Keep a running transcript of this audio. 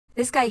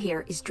This guy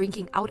here is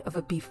drinking out of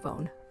a beef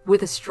bone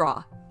with a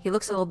straw. He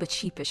looks a little bit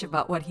sheepish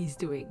about what he's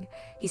doing.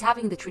 He's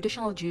having the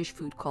traditional Jewish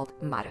food called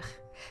Marich.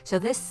 So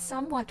this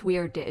somewhat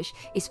weird dish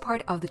is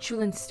part of the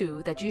chulent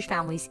stew that Jewish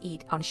families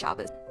eat on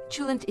Shabbos.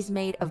 Chulent is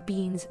made of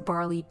beans,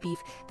 barley, beef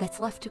that's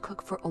left to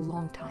cook for a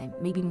long time,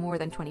 maybe more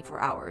than 24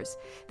 hours.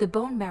 The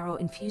bone marrow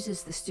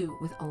infuses the stew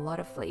with a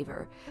lot of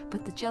flavor,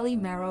 but the jelly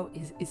marrow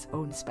is its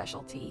own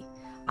specialty.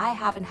 I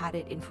haven't had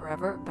it in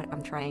forever, but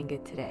I'm trying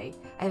it today.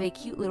 I have a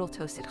cute little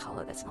toasted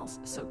challah that smells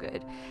so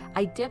good.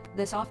 I dip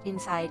the soft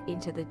inside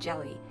into the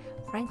jelly.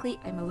 Frankly,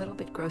 I'm a little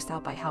bit grossed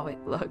out by how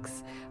it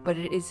looks, but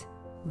it is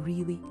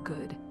really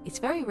good. It's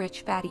very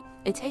rich, fatty.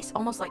 It tastes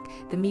almost like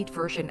the meat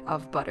version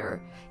of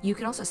butter. You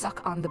can also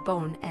suck on the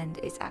bone, and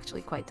it's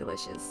actually quite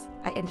delicious.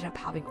 I ended up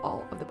having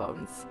all of the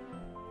bones.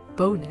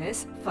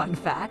 Bonus fun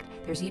fact,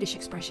 there's a Yiddish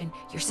expression,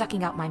 "You're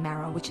sucking out my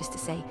marrow," which is to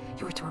say,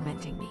 you're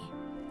tormenting me.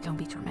 Don't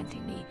be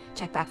tormenting me.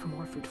 Check back for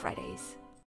more Food Fridays.